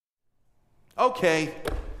Okay,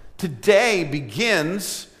 today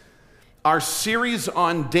begins our series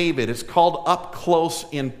on David. It's called Up Close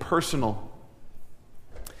and Personal.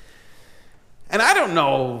 And I don't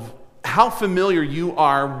know how familiar you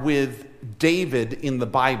are with David in the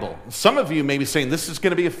Bible. Some of you may be saying, this is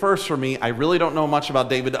going to be a first for me. I really don't know much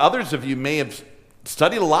about David. Others of you may have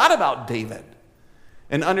studied a lot about David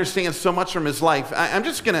and understand so much from his life.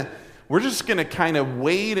 We're just going to kind of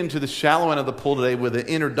wade into the shallow end of the pool today with an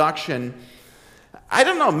introduction. I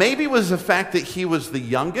don't know, maybe it was the fact that he was the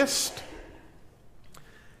youngest.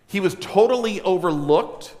 He was totally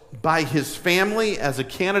overlooked by his family as a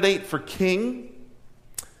candidate for king.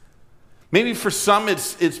 Maybe for some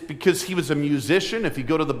it's because he was a musician. If you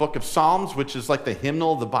go to the book of Psalms, which is like the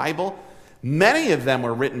hymnal of the Bible, many of them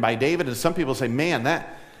were written by David. And some people say, man,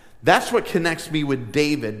 that's what connects me with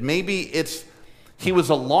David. Maybe he was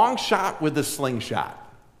a long shot with a slingshot.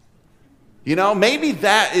 You know, maybe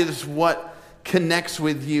that is what connects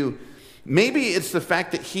with you. Maybe it's the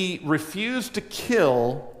fact that he refused to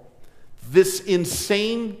kill this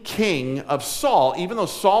insane king of Saul, even though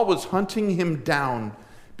Saul was hunting him down,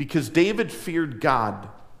 because David feared God.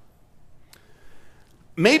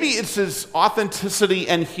 Maybe it's his authenticity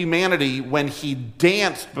and humanity when he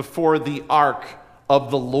danced before the ark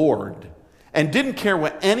of the Lord and didn't care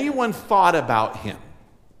what anyone thought about him.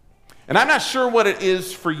 And I'm not sure what it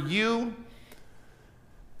is for you,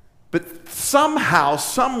 but somehow,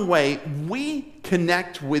 some way, we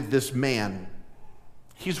connect with this man.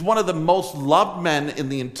 He's one of the most loved men in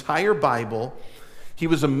the entire Bible. He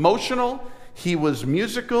was emotional, he was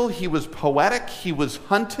musical, he was poetic, he was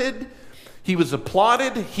hunted, he was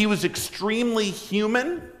applauded, he was extremely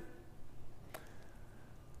human,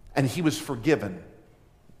 and he was forgiven.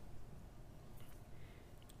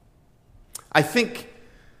 I think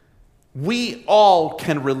we all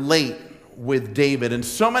can relate with David, and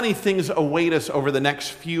so many things await us over the next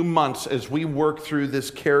few months as we work through this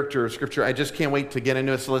character of Scripture. I just can't wait to get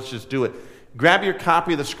into it, so let's just do it. Grab your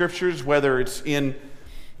copy of the Scriptures, whether it's in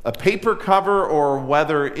a paper cover or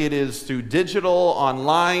whether it is through digital,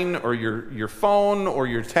 online, or your phone or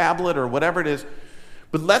your tablet or whatever it is.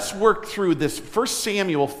 But let's work through this 1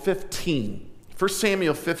 Samuel 15. 1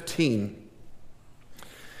 Samuel 15.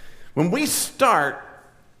 When we start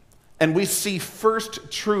and we see first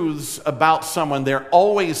truths about someone, they're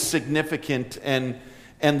always significant, and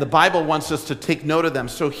the Bible wants us to take note of them.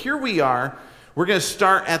 So here we are. We're going to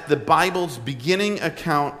start at the Bible's beginning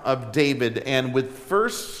account of David, and with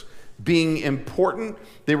firsts being important,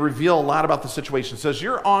 they reveal a lot about the situation. It says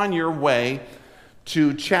you're on your way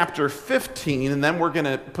to chapter 15, and then we're going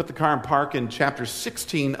to put the car in park in chapter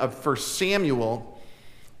 16 of 1 Samuel.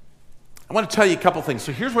 I want to tell you a couple things.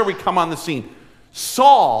 So here's where we come on the scene.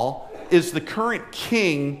 Saul is the current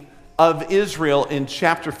king of Israel in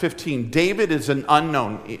chapter 15. David is an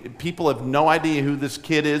unknown. People have no idea who this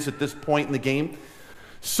kid is at this point in the game.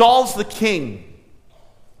 Saul's the king.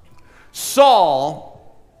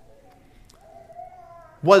 Saul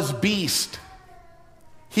was beast.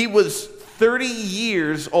 He was 30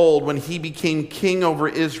 years old when he became king over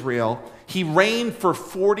Israel. He reigned for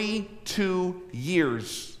 42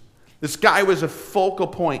 years. This guy was a focal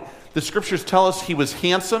point. The scriptures tell us he was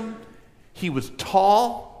handsome. He was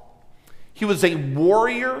tall. He was a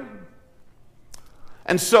warrior.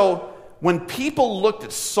 And so when people looked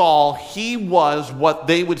at Saul, he was what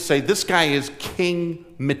they would say, this guy is king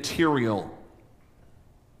material.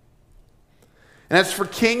 And as for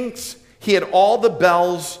kings, he had all the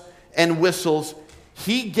bells and whistles.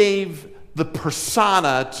 He gave the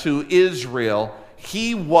persona to Israel.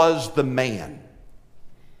 He was the man.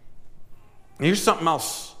 And here's something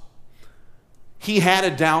else. He had a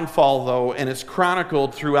downfall, though, and it's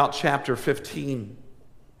chronicled throughout chapter 15.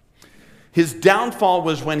 His downfall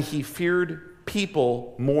was when he feared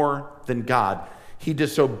people more than God. He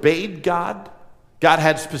disobeyed God. God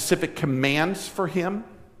had specific commands for him.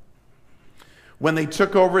 When they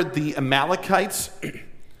took over the Amalekites,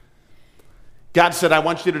 God said, I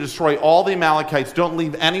want you to destroy all the Amalekites. Don't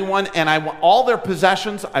leave anyone, and all their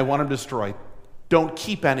possessions, I want them destroyed. Don't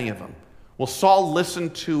keep any of them. Well, Saul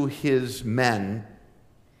listened to his men,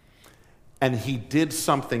 and he did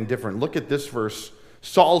something different. Look at this verse.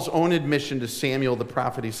 Saul's own admission to Samuel the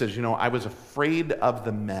prophet. He says, I was afraid of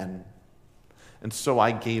the men, and so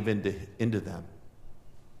I gave into them.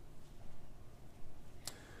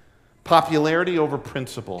 Popularity over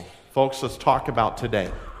principle. Folks, let's talk about today.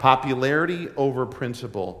 Popularity over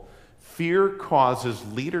principle. Fear causes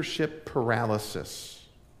leadership paralysis.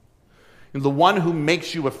 And the one who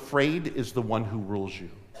makes you afraid is the one who rules you.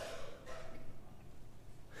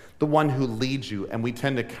 The one who leads you. And we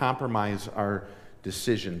tend to compromise our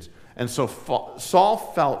decisions. And so Saul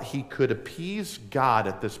felt he could appease God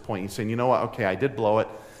at this point. He's saying, you know what, okay, I did blow it.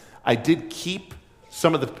 I did keep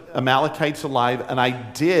some of the Amalekites alive, and I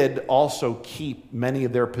did also keep many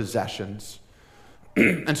of their possessions.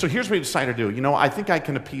 And so here's what he decided to do. You know, I think I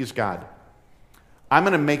can appease God. I'm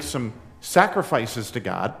going to make some sacrifices to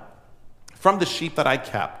God from the sheep that I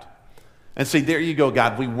kept and say, there you go,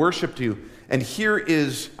 God, we worshiped you. And here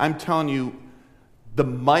is, I'm telling you, the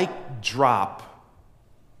mic drop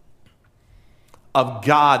of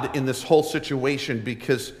God in this whole situation,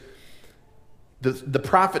 because the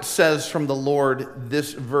prophet says from the Lord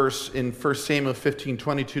this verse in 1 Samuel 15,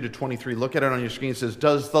 22 to 23. Look at it on your screen. It says,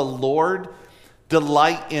 does the Lord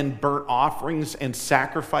delight in burnt offerings and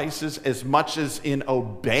sacrifices as much as in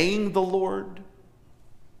obeying the Lord?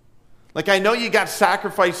 Like, I know you got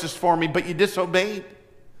sacrifices for me, but you disobeyed.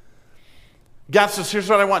 God says, here's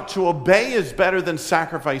what I want. To obey is better than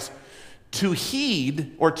sacrifice. To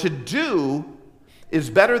heed or to do is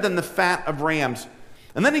better than the fat of rams.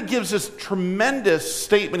 And then he gives this tremendous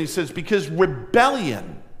statement. He says, because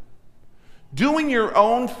rebellion, doing your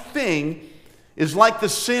own thing, is like the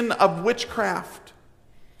sin of witchcraft,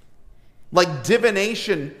 like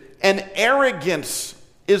divination, and arrogance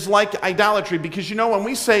is like idolatry. Because you know, when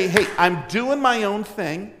we say, hey, I'm doing my own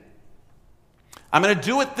thing, I'm going to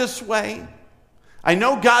do it this way, I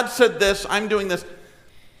know God said this, I'm doing this,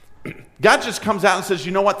 God just comes out and says,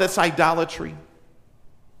 you know what, that's idolatry.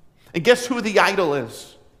 And guess who the idol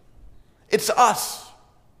is? It's us.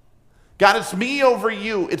 God, it's me over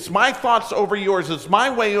you. It's my thoughts over yours. It's my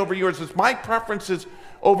way over yours. It's my preferences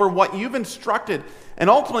over what you've instructed. And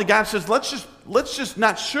ultimately, God says, let's just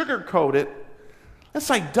not sugarcoat it. That's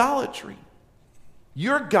idolatry.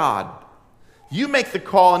 You're God. You make the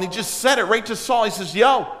call. And he just said it right to Saul. He says,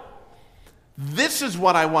 yo, this is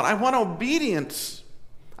what I want. I want obedience.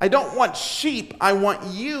 I don't want sheep. I want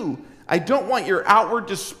you. I don't want your outward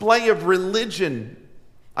display of religion.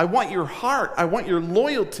 I want your heart. I want your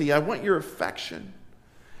loyalty. I want your affection.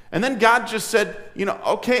 And then God just said, you know,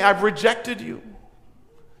 okay, I've rejected you.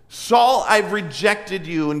 Saul, I've rejected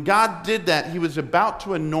you. And God did that. He was about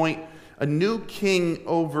to anoint a new king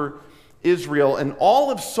over Israel. And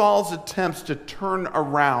all of Saul's attempts to turn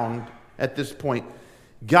around at this point,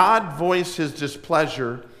 God voiced his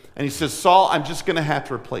displeasure. And he says, Saul, I'm just going to have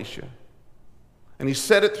to replace you. And he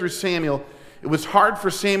said it through Samuel. It was hard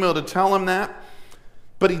for Samuel to tell him that,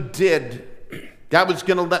 but he did. God was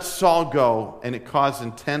going to let Saul go, and it caused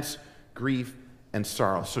intense grief and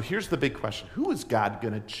sorrow. So here's the big question. Who is God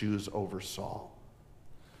going to choose over Saul?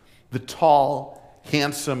 The tall,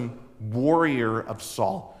 handsome warrior of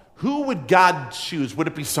Saul. Who would God choose? Would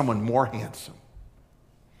it be someone more handsome,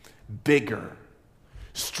 bigger,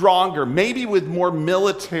 stronger, maybe with more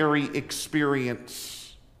military experience?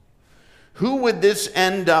 Who would this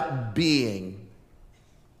end up being?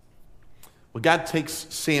 Well, God takes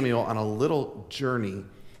Samuel on a little journey.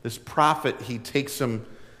 This prophet, he takes him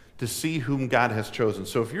to see whom God has chosen.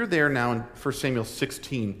 So if you're there now in 1 Samuel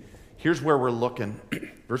 16, here's where we're looking.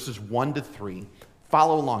 Verses 1 to 3.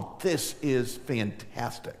 Follow along. This is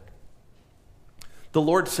fantastic. The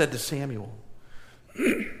Lord said to Samuel,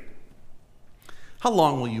 how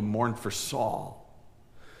long will you mourn for Saul?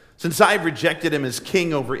 Since I've rejected him as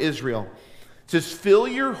king over Israel, it says, fill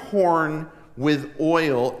your horn with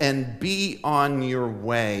oil and be on your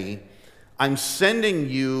way. I'm sending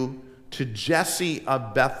you to Jesse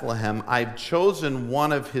of Bethlehem. I've chosen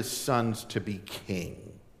one of his sons to be king.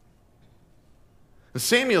 And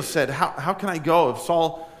Samuel said, how can I go? If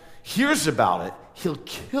Saul hears about it, he'll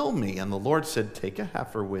kill me. And the Lord said, take a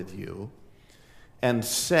heifer with you and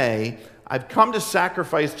say, I've come to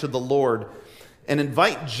sacrifice to the Lord. And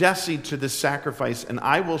invite Jesse to this sacrifice, and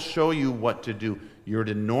I will show you what to do. You're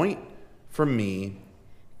to anoint for me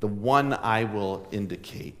the one I will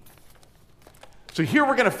indicate. So here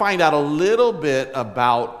we're going to find out a little bit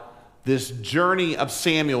about this journey of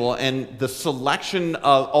Samuel and the selection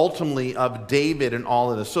ultimately of David and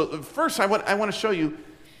all of this. So first I want to show you,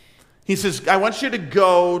 he says, I want you to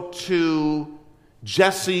go to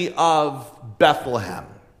Jesse of Bethlehem.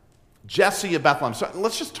 Jesse of Bethlehem. So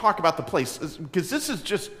let's just talk about the place, because this is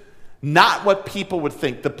just not what people would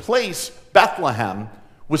think. The place, Bethlehem,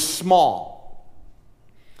 was small.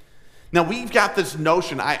 Now, we've got this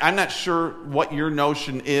notion. I'm not sure what your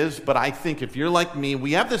notion is, but I think if you're like me,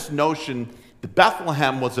 we have this notion that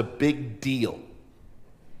Bethlehem was a big deal.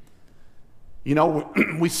 You know,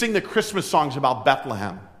 we sing the Christmas songs about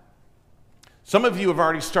Bethlehem. Some of you have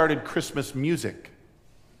already started Christmas music.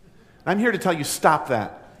 I'm here to tell you, stop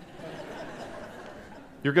that.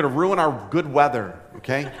 You're going to ruin our good weather,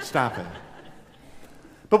 okay? Stop it.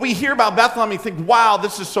 But we hear about Bethlehem and you think, wow,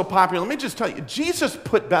 this is so popular. Let me just tell you, Jesus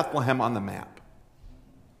put Bethlehem on the map.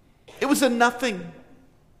 It was a nothing.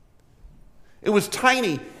 It was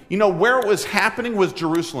tiny. You know, where it was happening was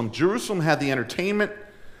Jerusalem. Jerusalem had the entertainment.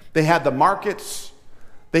 They had the markets.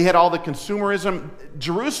 They had all the consumerism.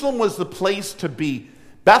 Jerusalem was the place to be.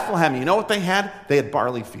 Bethlehem, you know what they had? They had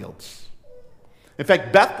barley fields. In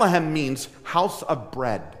fact, Bethlehem means house of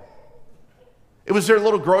bread. It was their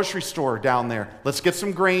little grocery store down there. Let's get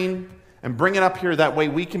some grain and bring it up here. That way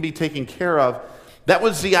we can be taken care of. That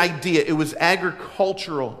was the idea. It was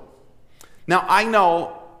agricultural. Now, I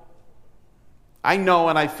know,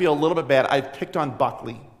 and I feel a little bit bad. I've picked on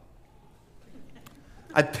Buckley.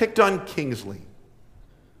 I picked on Kingsley.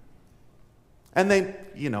 And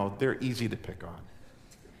they're easy to pick on.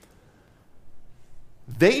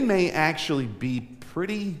 They may actually be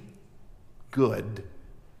pretty good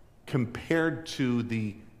compared to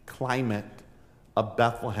the climate of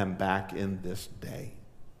Bethlehem back in this day.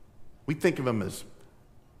 We think of them as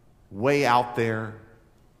way out there,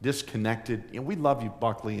 disconnected. We love you,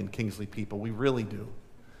 Buckley and Kingsley people. We really do.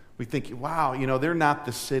 We think, wow, they're not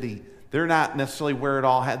the city. They're not necessarily where it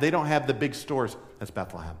all they don't have the big stores. That's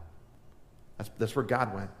Bethlehem. That's where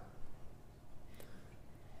God went.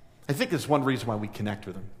 I think that's one reason why we connect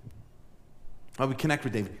with him. Why we connect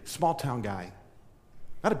with David. Small town guy.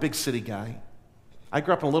 Not a big city guy. I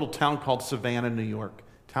grew up in a little town called Savannah, New York.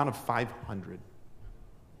 Town of 500.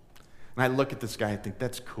 And I look at this guy and think,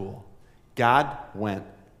 that's cool. God went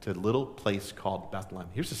to a little place called Bethlehem.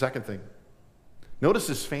 Here's the second thing. Notice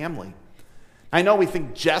his family. I know we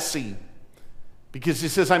think Jesse, because he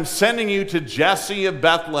says, I'm sending you to Jesse of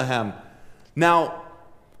Bethlehem. Now,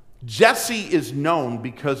 Jesse is known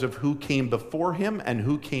because of who came before him and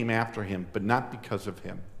who came after him, but not because of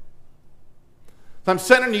him. So I'm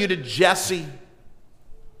sending you to Jesse.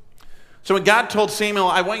 So when God told Samuel,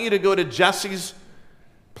 I want you to go to Jesse's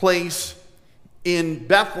place in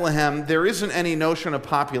Bethlehem, there isn't any notion of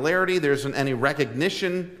popularity. There isn't any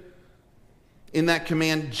recognition in that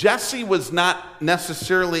command. Jesse was not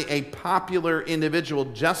necessarily a popular individual.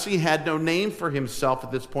 Jesse had no name for himself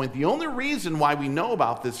at this point. The only reason why we know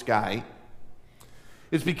about this guy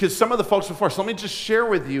is because some of the folks before. So let me just share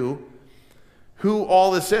with you who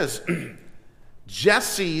all this is.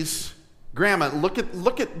 Jesse's grandma, look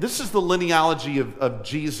at this is the genealogy of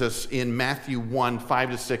Jesus in Matthew 1,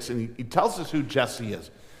 5-6, and he tells us who Jesse is.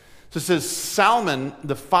 So it says, Salmon,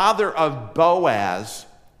 the father of Boaz,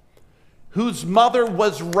 whose mother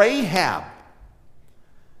was Rahab.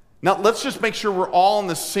 Now, let's just make sure we're all in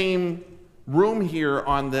the same room here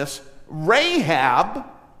on this. Rahab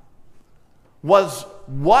was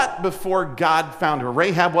what before God found her?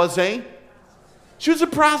 Rahab was she was a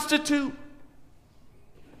prostitute.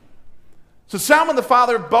 So Salmon, the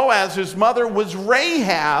father of Boaz, whose mother was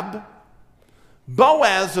Rahab.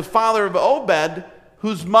 Boaz, the father of Obed,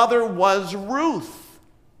 whose mother was Ruth.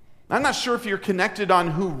 I'm not sure if you're connected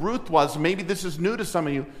on who Ruth was. Maybe this is new to some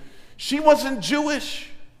of you. She wasn't Jewish.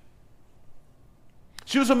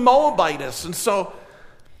 She was a Moabitess. And so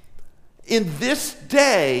in this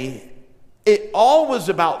day, it all was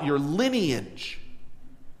about your lineage.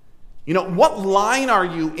 What line are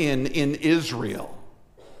you in Israel?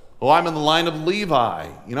 Oh, I'm in the line of Levi.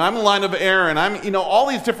 I'm in the line of Aaron. I'm, all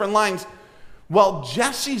these different lines. Well,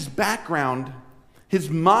 Jesse's background,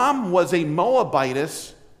 his mom was a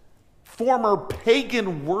Moabitess, former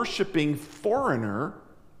pagan worshiping foreigner,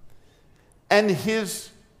 and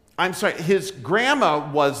his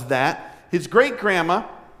grandma was that. His great grandma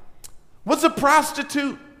was a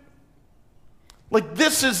prostitute. Like,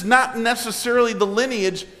 this is not necessarily the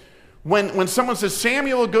lineage. When someone says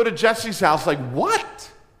Samuel will go to Jesse's house, like, what?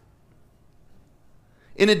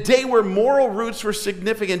 In a day where moral roots were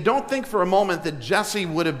significant, don't think for a moment that Jesse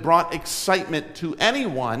would have brought excitement to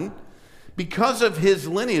anyone because of his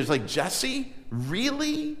lineage. Like, Jesse?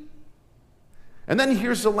 Really? And then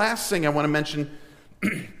here's the last thing I want to mention.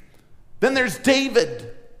 Then there's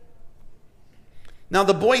David. Now,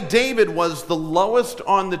 the boy David was the lowest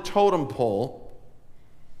on the totem pole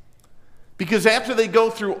because after they go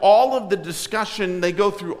through all of the discussion, they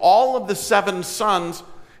go through all of the 7 sons,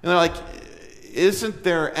 and they're like, isn't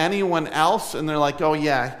there anyone else? And they're like, oh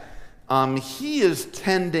yeah, he is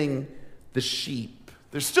tending the sheep.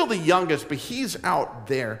 They're still the youngest, but he's out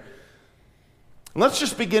there. Let's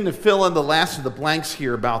just begin to fill in the last of the blanks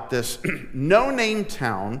here about this no-name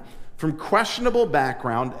town from questionable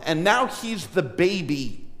background, and now he's the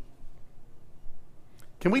baby.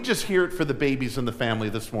 Can we just hear it for the babies in the family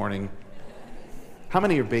this morning? How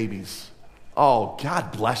many are babies? Oh,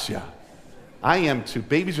 God bless you. I am too.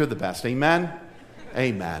 Babies are the best. Amen?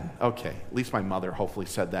 Amen. Okay. At least my mother hopefully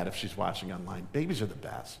said that if she's watching online. Babies are the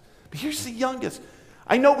best. But here's the youngest.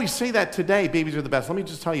 I know we say that today, babies are the best. Let me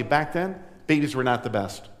just tell you, back then, babies were not the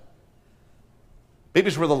best.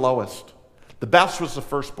 Babies were the lowest. The best was the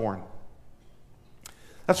firstborn.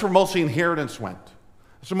 That's where most of the inheritance went.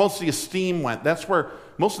 That's where most of the esteem went. That's where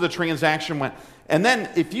most of the transaction went. And then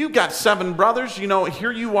if you got 7 brothers,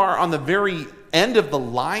 here you are on the very end of the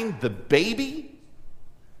line, the baby.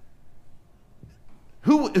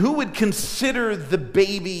 Who would consider the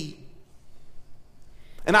baby?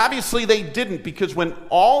 And obviously they didn't, because when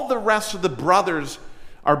all the rest of the brothers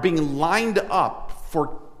are being lined up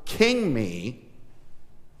for King Me,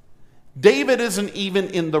 David isn't even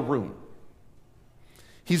in the room.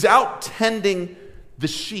 He's out tending the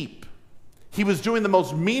sheep. He was doing the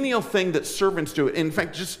most menial thing that servants do. In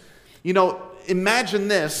fact, just, imagine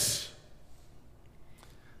this.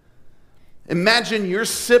 Imagine your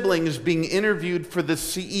siblings being interviewed for the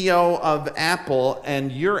CEO of Apple,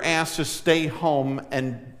 and you're asked to stay home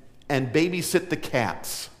and babysit the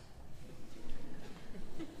cats.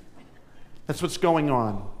 That's what's going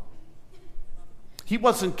on. He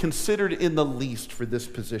wasn't considered in the least for this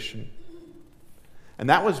position. And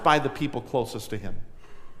that was by the people closest to him.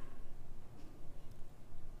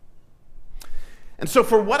 And so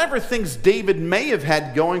for whatever things David may have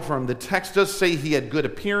had going for him, the text does say he had good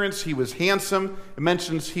appearance, he was handsome. It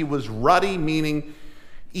mentions he was ruddy, meaning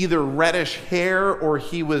either reddish hair or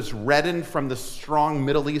he was reddened from the strong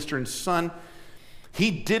Middle Eastern sun.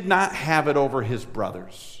 He did not have it over his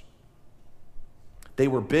brothers. They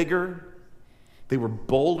were bigger, they were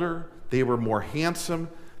bolder, they were more handsome,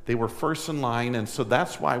 they were first in line, and so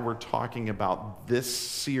that's why we're talking about this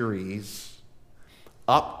series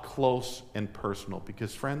up close and personal.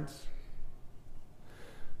 Because, friends,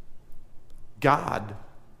 God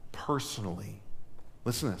personally,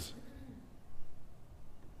 listen to this,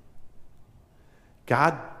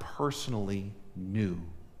 God personally knew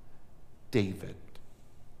David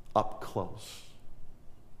up close.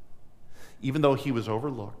 Even though he was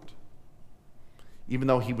overlooked, even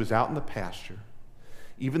though he was out in the pasture,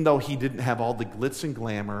 even though he didn't have all the glitz and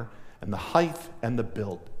glamour and the height and the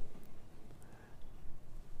build,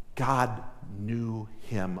 God knew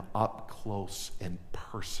him up close and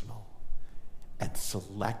personal and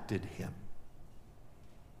selected him.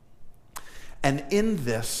 And in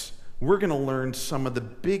this, we're going to learn some of the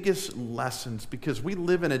biggest lessons, because we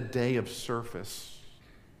live in a day of surface.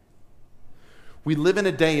 We live in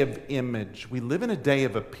a day of image. We live in a day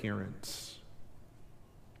of appearance.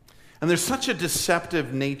 And there's such a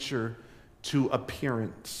deceptive nature to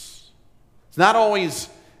appearance. It's not always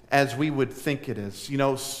as we would think it is.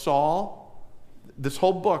 Saul, this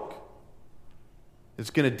whole book is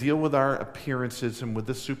going to deal with our appearances and with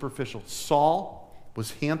the superficial. Saul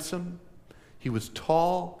was handsome. He was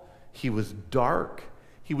tall. He was dark.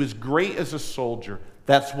 He was great as a soldier.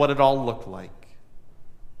 That's what it all looked like.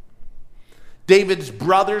 David's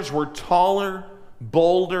brothers were taller,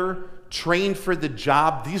 bolder, trained for the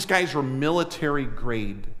job. These guys were military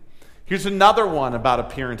grade. Here's another one about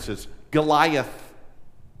appearances. Goliath.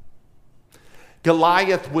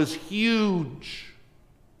 Goliath was huge.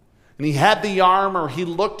 And he had the armor. He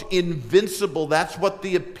looked invincible. That's what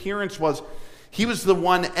the appearance was. He was the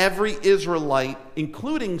one every Israelite,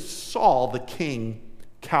 including Saul, the king,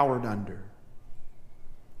 cowered under.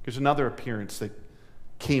 Here's another appearance that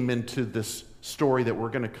came into this story that we're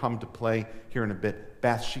going to come to play here in a bit.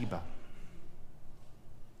 Bathsheba.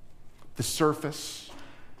 The surface,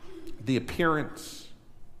 the appearance.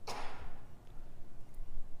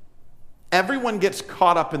 Everyone gets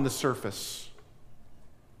caught up in the surface.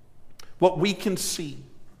 What we can see.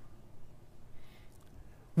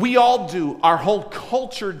 We all do. Our whole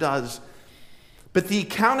culture does. But the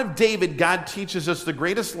account of David, God teaches us the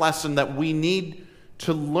greatest lesson that we need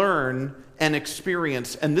to learn and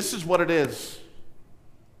experience. And this is what it is.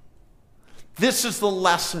 This is the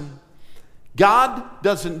lesson. God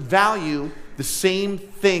doesn't value the same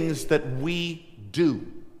things that we do.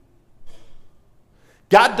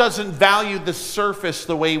 God doesn't value the surface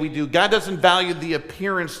the way we do. God doesn't value the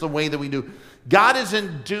appearance the way that we do. God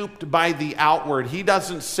isn't duped by the outward. He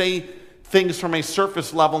doesn't say things from a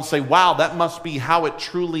surface level and say, wow, that must be how it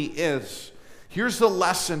truly is. Here's the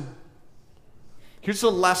lesson. Here's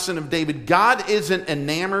the lesson of David. God isn't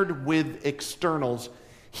enamored with externals.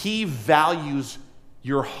 He values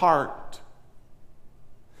your heart.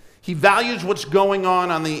 He values what's going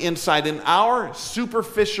on the inside. In our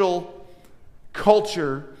superficial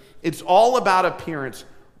culture, it's all about appearance.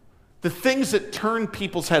 The things that turn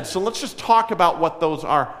people's heads. So let's just talk about what those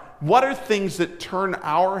are. What are things that turn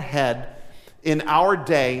our head in our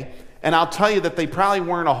day And I'll tell you that they probably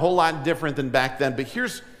weren't a whole lot different than back then. But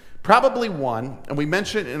here's probably one, and we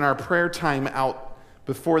mentioned it in our prayer time out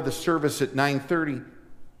before the service at 9:30.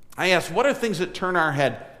 I asked, what are things that turn our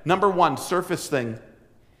head? Number one, surface thing.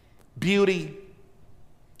 Beauty,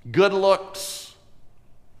 good looks,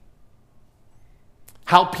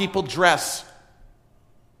 how people dress.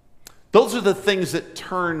 Those are the things that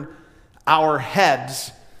turn our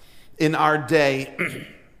heads in our day.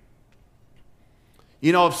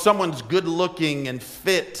 You know, if someone's good looking and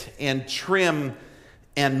fit and trim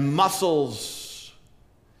and muscles,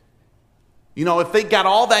 you know, if they got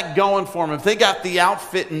all that going for them, if they got the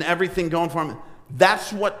outfit and everything going for them,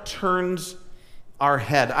 that's what turns our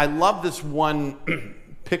head. I love this one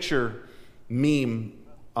picture meme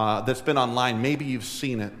that's been online. Maybe you've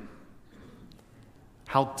seen it.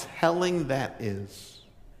 How telling that is.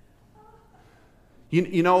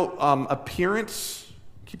 You know, appearance,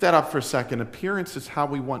 keep that up for a second. Appearance is how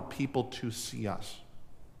we want people to see us,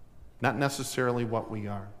 not necessarily what we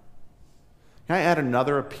are. Can I add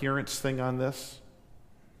another appearance thing on this?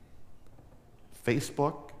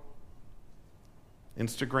 Facebook,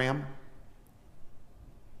 Instagram.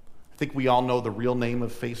 I think we all know the real name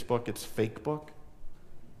of Facebook. It's Fakebook.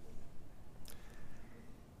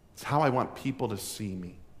 It's how I want people to see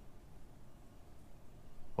me.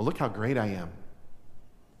 Well, look how great I am.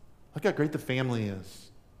 Look how great the family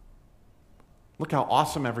is. Look how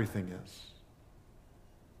awesome everything is.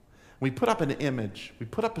 We put up an image. We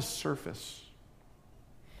put up a surface.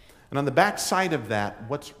 And on the back side of that,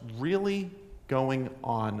 what's really going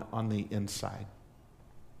on the inside?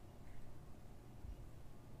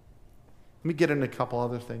 Let me get into a couple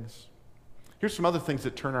other things. Here's some other things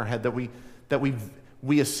that turn our head that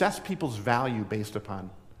we assess people's value based upon.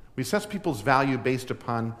 We assess people's value based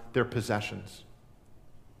upon their possessions.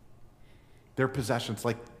 Their possessions,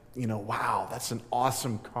 like, you know, wow, that's an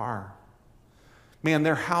awesome car. Man,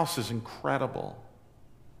 their house is incredible.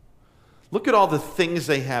 Look at all the things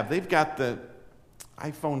they have. They've got the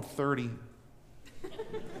iPhone 30.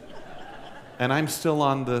 And I'm still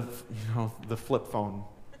on the flip phone.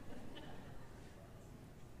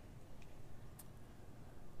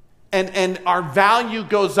 And our value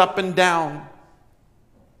goes up and down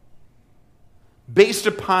based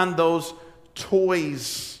upon those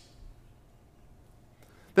toys.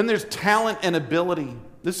 Then there's talent and ability.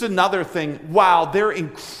 This is another thing. Wow, they're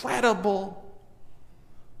incredible.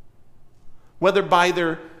 Whether by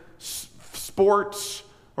their sports,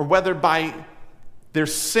 or whether by their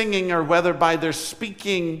singing, or whether by their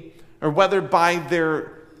speaking, or whether by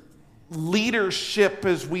their leadership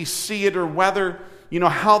as we see it, or whether, you know,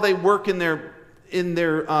 how they work in their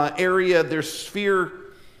area, their sphere.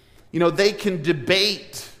 You know, they can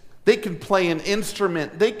debate. They can play an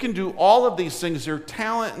instrument. They can do all of these things. Their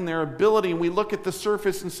talent and their ability. And we look at the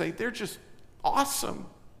surface and say, they're just awesome.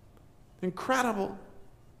 Incredible.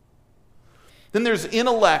 Then there's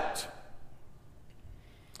intellect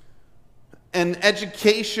and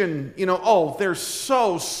education. You know, oh, they're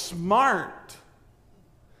so smart.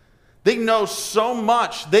 They know so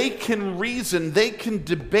much. They can reason. They can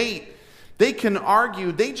debate. They can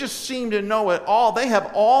argue. They just seem to know it all. They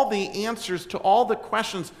have all the answers to all the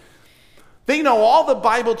questions. They know all the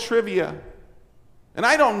Bible trivia. And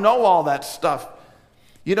I don't know all that stuff.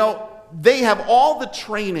 You know, they have all the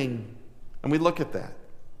training. And we look at that.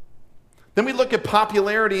 Then we look at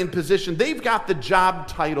popularity and position. They've got the job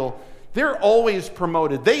title. They're always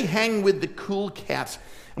promoted. They hang with the cool cats.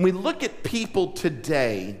 And we look at people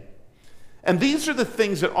today. And these are the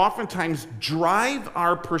things that oftentimes drive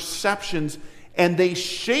our perceptions, and they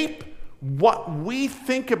shape what we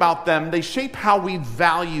think about them. They shape how we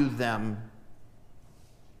value them.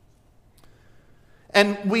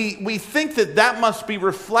 And we think that must be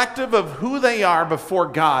reflective of who they are before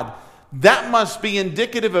God. That must be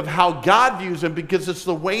indicative of how God views them, because it's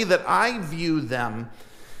the way that I view them.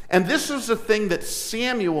 And this is the thing that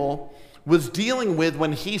Samuel was dealing with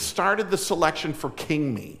when he started the selection for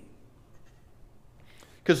King Me.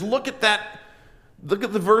 Because look at that, look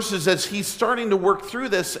at the verses as he's starting to work through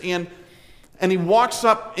this, and he walks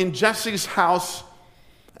up in Jesse's house,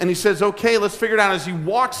 and he says, okay, let's figure it out. As he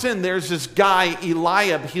walks in, there's this guy,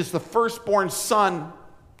 Eliab. He's the firstborn son.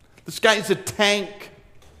 This guy's a tank.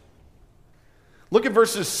 Look at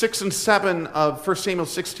verses 6 and 7 of 1 Samuel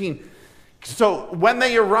 16. So when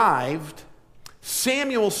they arrived,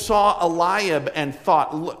 Samuel saw Eliab and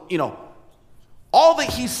thought, look, you know, all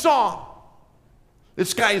that he saw,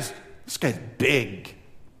 this guy's big.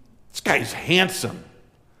 This guy's handsome.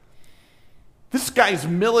 This guy's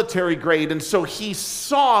military grade. And so he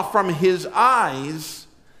saw from his eyes,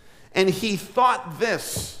 and he thought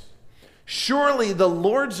this: Surely the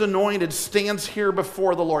Lord's anointed stands here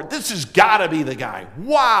before the Lord. This has got to be the guy.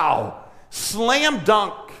 Wow. Slam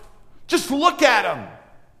dunk. Just look at him.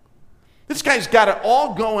 This guy's got it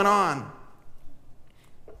all going on.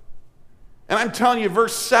 And I'm telling you,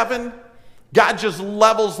 verse 7, God just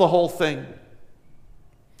levels the whole thing.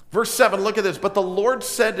 Verse 7, look at this. But the Lord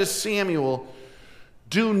said to Samuel,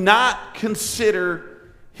 do not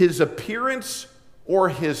consider his appearance or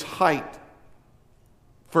his height,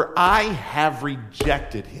 for I have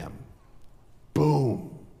rejected him.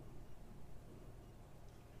 Boom.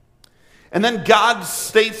 And then God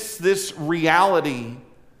states this reality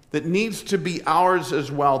that needs to be ours as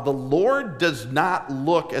well. The Lord does not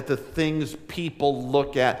look at the things people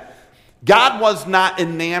look at. God was not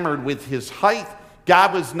enamored with his height.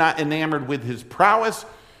 God was not enamored with his prowess,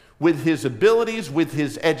 with his abilities, with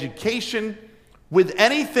his education, with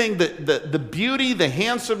anything, the beauty, the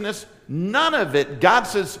handsomeness, none of it. God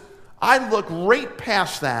says, I look right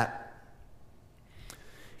past that.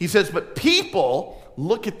 He says, but people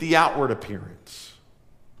look at the outward appearance.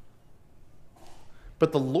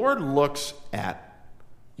 But the Lord looks at,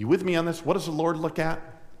 you with me on this? What does the Lord look at?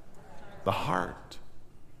 The heart.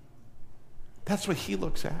 That's what he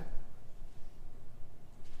looks at.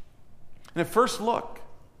 And at first look,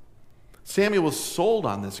 Samuel was sold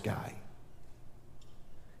on this guy.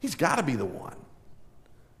 He's got to be the one.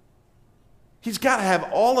 He's got to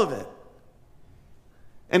have all of it.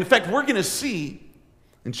 And in fact, we're going to see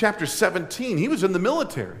in chapter 17, he was in the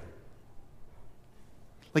military.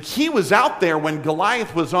 Like he was out there when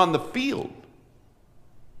Goliath was on the field.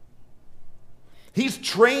 He's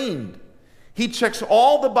trained. He checks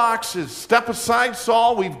all the boxes. Step aside,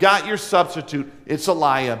 Saul. We've got your substitute. It's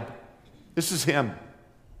Eliab. This is him.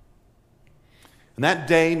 And that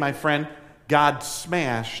day, my friend, God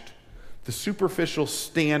smashed the superficial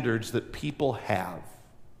standards that people have.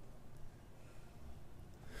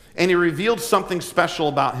 And he revealed something special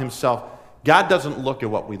about himself. God doesn't look at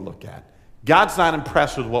what we look at. God's not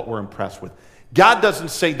impressed with what we're impressed with. God doesn't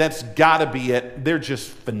say that's got to be it. They're just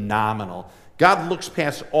phenomenal. God looks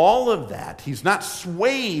past all of that. He's not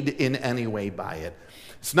swayed in any way by it.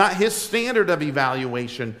 It's not his standard of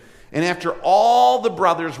evaluation. And after all the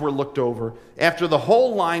brothers were looked over, after the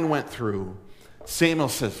whole line went through, Samuel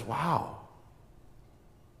says, wow,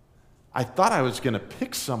 I thought I was going to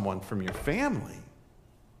pick someone from your family.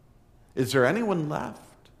 Is there anyone left?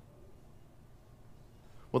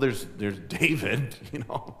 Well, there's David,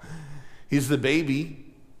 He's the baby.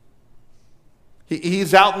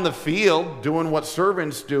 He's out in the field doing what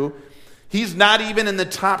servants do. He's not even in the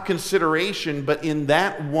top consideration, but in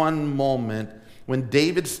that one moment, when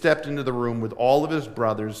David stepped into the room with all of his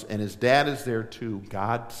brothers, and his dad is there too,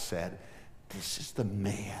 God said, this is the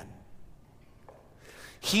man.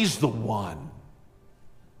 He's the one.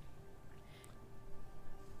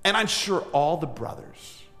 And I'm sure all the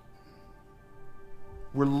brothers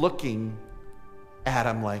were looking at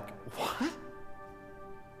him like, what?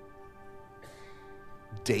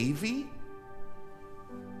 Davy?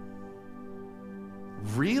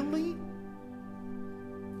 Really?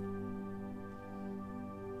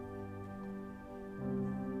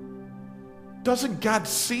 Doesn't God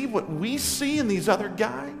see what we see in these other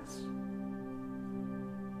guys?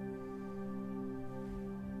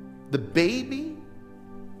 The baby?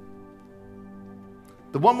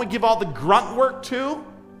 The one we give all the grunt work to?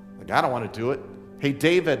 Like, I don't want to do it. Hey,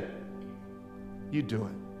 David, you do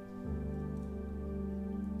it.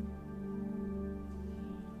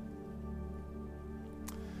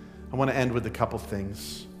 I want to end with a couple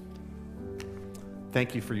things.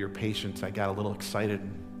 Thank you for your patience. I got a little excited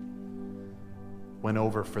and went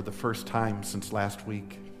over for the first time since last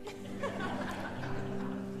week.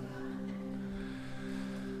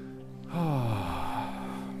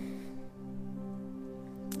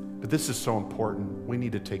 But this is so important. We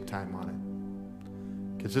need to take time on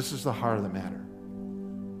it, because this is the heart of the matter.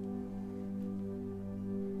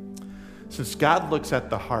 Since God looks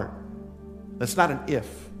at the heart, that's not an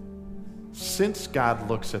if. Since God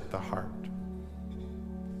looks at the heart,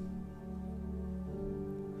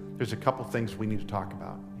 there's a couple things we need to talk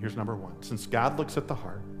about. Here's number one. Since God looks at the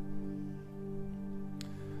heart,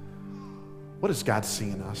 what does God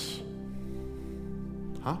see in us?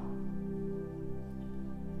 Huh?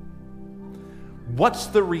 What's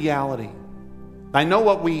the reality? I know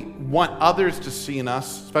what we want others to see in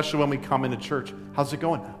us, especially when we come into church. How's it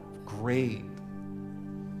going? Great.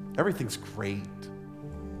 Everything's great.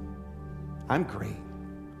 I'm great.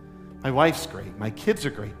 My wife's great. My kids are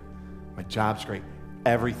great. My job's great.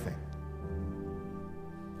 Everything.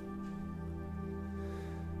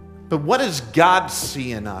 But what does God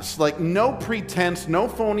see in us? Like, no pretense, no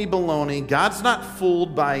phony baloney. God's not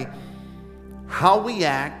fooled by how we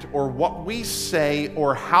act or what we say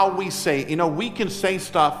or how we say. You know, we can say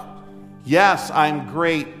stuff, yes, I'm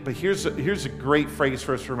great, but here's a great phrase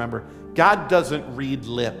for us to remember. God doesn't read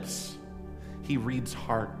lips. He reads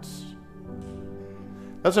hearts.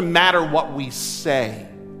 Doesn't matter what we say.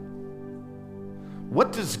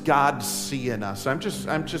 What does God see in us?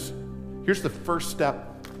 Here's the first step.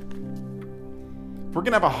 If we're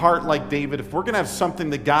going to have a heart like David, if we're going to have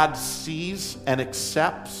something that God sees and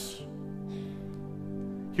accepts,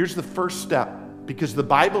 here's the first step, because the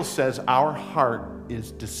Bible says our heart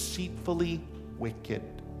is deceitfully wicked.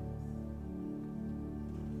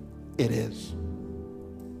 It is.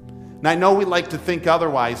 And I know we like to think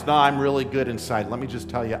otherwise. No, I'm really good inside. Let me just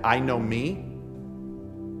tell you, I know me,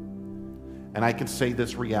 and I can say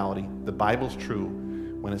this reality. The Bible's true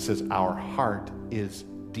when it says our heart is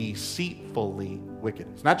deceitfully wicked.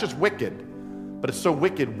 It's not just wicked, but it's so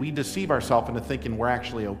wicked we deceive ourselves into thinking we're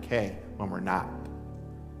actually okay when we're not.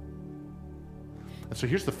 And so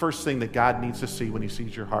here's the first thing that God needs to see when he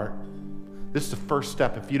sees your heart. This is the first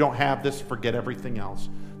step. If you don't have this, forget everything else.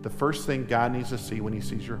 The first thing God needs to see when he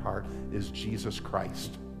sees your heart is Jesus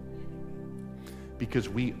Christ. Because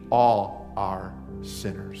we all are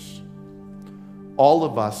sinners. All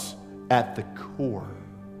of us at the core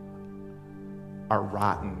are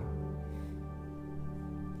rotten,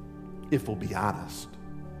 if we'll be honest.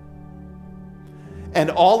 And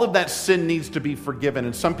all of that sin needs to be forgiven.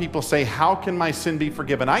 And some people say, how can my sin be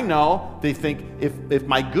forgiven? I know, they think, if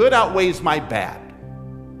my good outweighs my bad,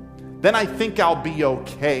 then I think I'll be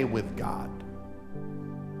okay with God.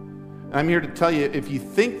 And I'm here to tell you, if you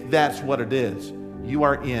think that's what it is, you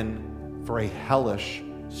are in for a hellish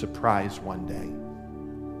surprise one day.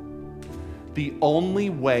 The only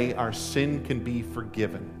way our sin can be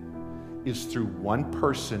forgiven is through one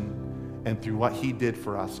person and through what he did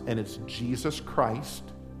for us, and it's Jesus Christ.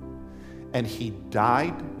 And he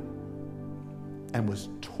died and was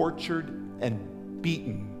tortured and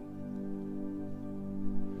beaten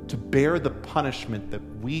to bear the punishment that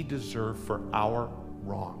we deserve for our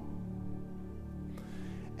wrong.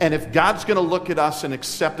 And if God's going to look at us and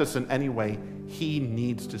accept us in any way, he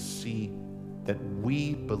needs to see that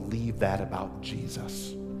we believe that about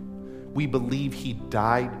Jesus. We believe he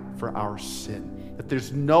died for our sin. That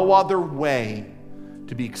there's no other way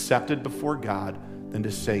to be accepted before God than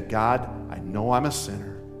to say, God, I know I'm a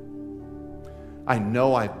sinner. I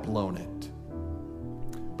know I've blown it.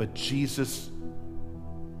 But Jesus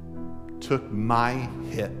took my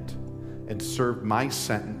hit and served my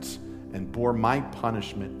sentence and bore my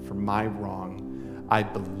punishment for my wrong. I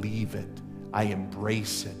believe it. I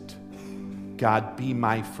embrace it. God, be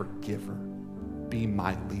my forgiver. Be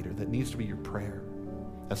my leader. That needs to be your prayer.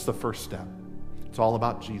 That's the first step. It's all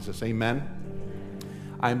about Jesus. Amen?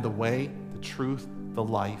 I am the way, the truth, the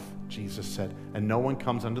life, Jesus said. And no one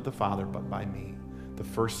comes unto the Father but by me. The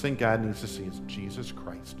first thing God needs to see is Jesus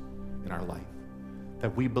Christ in our life.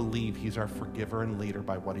 That we believe he's our forgiver and leader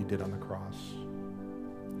by what he did on the cross.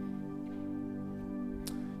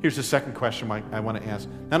 Here's the second question I want to ask.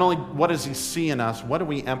 Not only what does he see in us, what do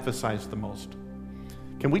we emphasize the most?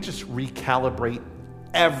 Can we just recalibrate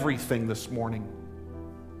everything this morning?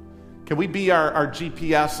 Can we be our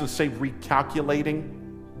GPS and say recalculating?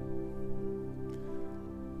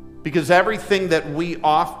 Because everything that we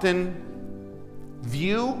often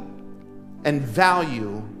view and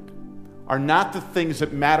value are not the things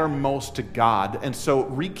that matter most to God. And so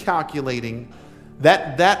recalculating,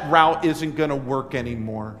 that route isn't going to work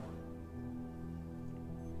anymore.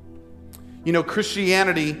 You know,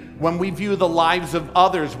 Christianity, when we view the lives of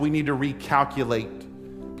others, we need to recalculate.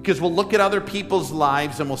 Because we'll look at other people's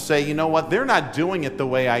lives and we'll say, you know what, they're not doing it the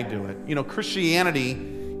way I do it. You know, Christianity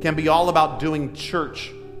can be all about doing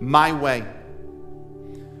church my way.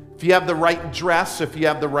 If you have the right dress, if you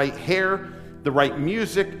have the right hair, the right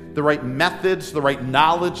music, the right methods, the right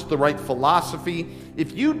knowledge, the right philosophy,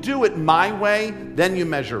 if you do it my way, then you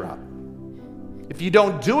measure up. If you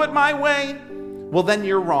don't do it my way, well, then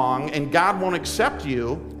you're wrong, and God won't accept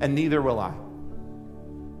you, and neither will I.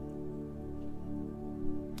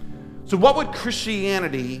 So what would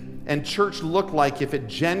Christianity and church look like if it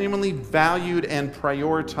genuinely valued and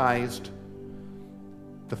prioritized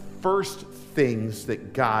the first things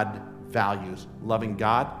that God values? Loving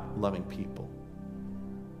God, loving people.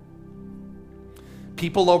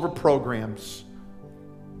 People over programs,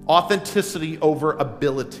 authenticity over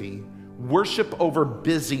ability, worship over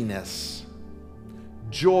busyness,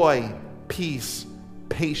 joy, peace,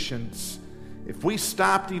 patience, If we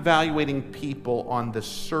stopped evaluating people on the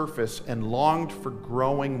surface and longed for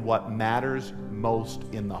growing what matters most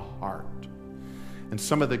in the heart, and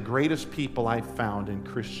some of the greatest people I've found in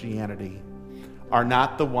Christianity are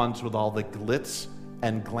not the ones with all the glitz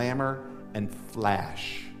and glamour and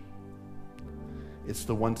flash. It's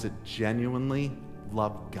the ones that genuinely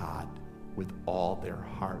love God with all their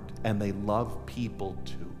heart, and they love people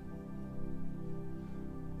too.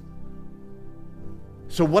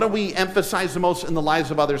 So what do we emphasize the most in the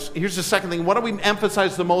lives of others? Here's the second thing. What do we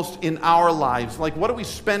emphasize the most in our lives? Like, what do we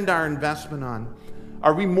spend our investment on?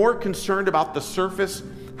 Are we more concerned about the surface,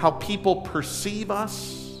 how people perceive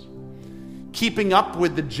us, keeping up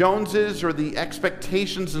with the Joneses or the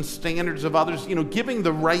expectations and standards of others? You know, giving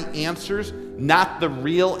the right answers, not the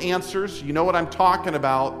real answers. You know what I'm talking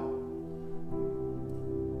about.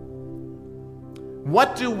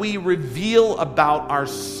 What do we reveal about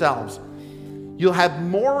ourselves? You'll have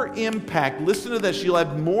more impact, listen to this, you'll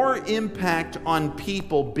have more impact on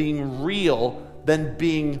people being real than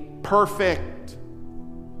being perfect.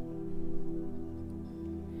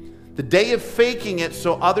 The day of faking it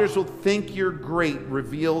so others will think you're great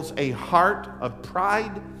reveals a heart of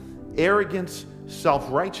pride, arrogance,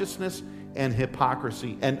 self-righteousness, and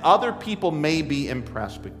hypocrisy. And other people may be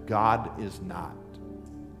impressed, but God is not.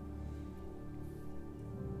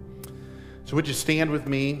 So would you stand with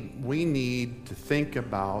me? We need to think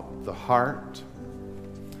about the heart.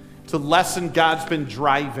 It's a lesson God's been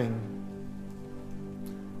driving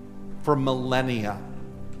for millennia.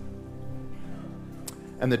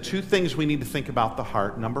 And the two things we need to think about the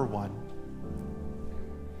heart, number one,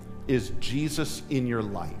 is Jesus in your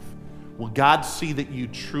life. Will God see that you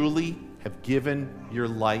truly have given your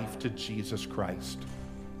life to Jesus Christ?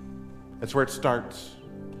 That's where it starts.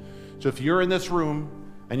 So if you're in this room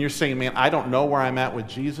and you're saying, man, I don't know where I'm at with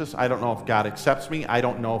Jesus. I don't know if God accepts me. I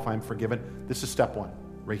don't know if I'm forgiven. This is step one,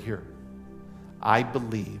 right here. I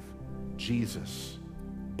believe Jesus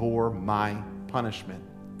bore my punishment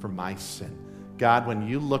for my sin. God, when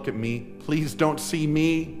you look at me, please don't see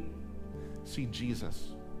me. See Jesus.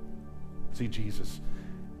 See Jesus.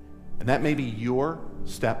 And that may be your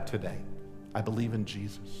step today. I believe in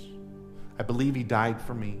Jesus. I believe he died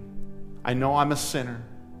for me. I know I'm a sinner.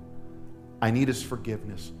 I need his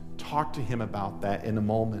forgiveness. Talk to him about that in a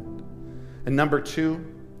moment. And number two,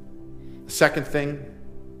 the second thing,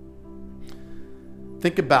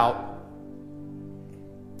 think about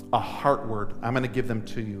a heart word. I'm going to give them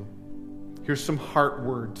to you. Here's some heart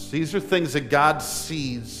words. These are things that God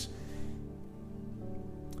sees.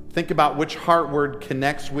 Think about which heart word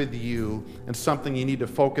connects with you and something you need to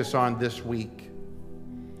focus on this week.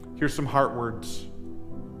 Here's some heart words.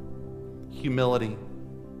 Humility.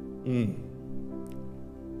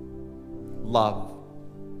 Love.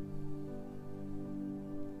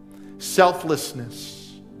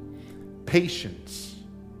 Selflessness. Patience.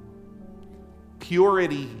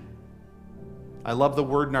 Purity. I love the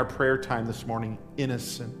word in our prayer time this morning,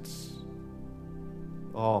 innocence.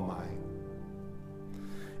 Oh my.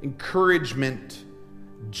 Encouragement,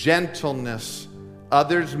 gentleness,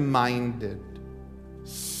 others-minded,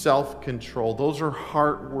 self-control. Those are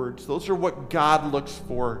heart words. Those are what God looks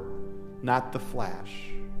for, not the flash,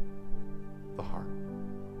 the heart.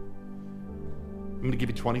 I'm going to give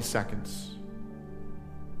you 20 seconds.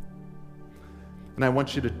 And I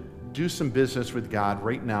want you to do some business with God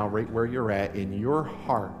right now, right where you're at, in your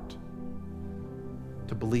heart,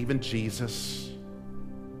 to believe in Jesus.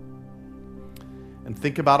 And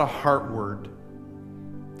think about a heart word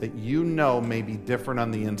that you know may be different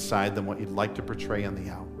on the inside than what you'd like to portray on the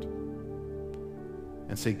out.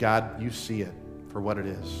 And say, God, you see it for what it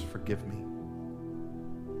is. Forgive me.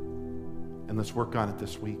 And let's work on it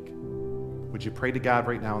this week. Would you pray to God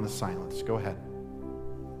right now in the silence? Go ahead.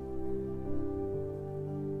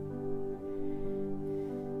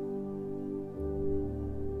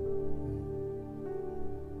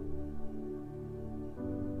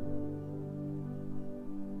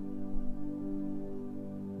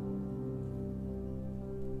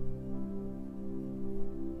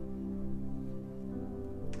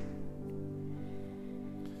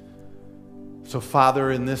 So,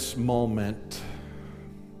 Father, in this moment,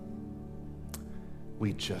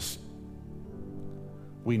 we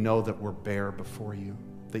know that we're bare before you,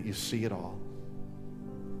 that you see it all.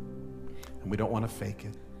 And we don't want to fake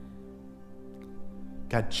it.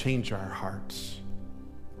 God, change our hearts.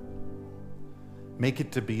 Make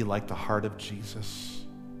it to be like the heart of Jesus.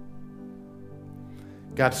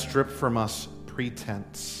 God, strip from us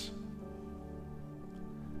pretense.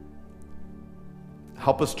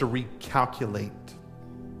 Help us to recalculate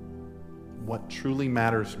what truly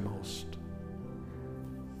matters most.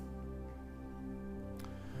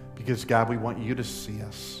 Because, God, we want you to see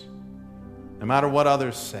us. No matter what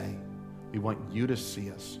others say, we want you to see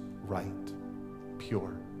us right,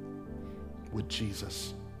 pure, with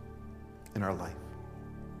Jesus in our life.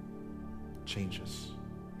 Change us.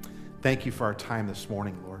 Thank you for our time this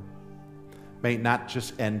morning, Lord. May it not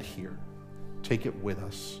just end here. Take it with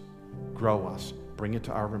us. Grow us. Bring it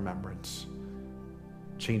to our remembrance.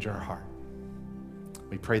 Change our heart.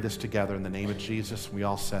 We pray this together in the name of Jesus. We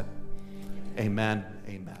all said, amen,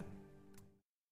 amen.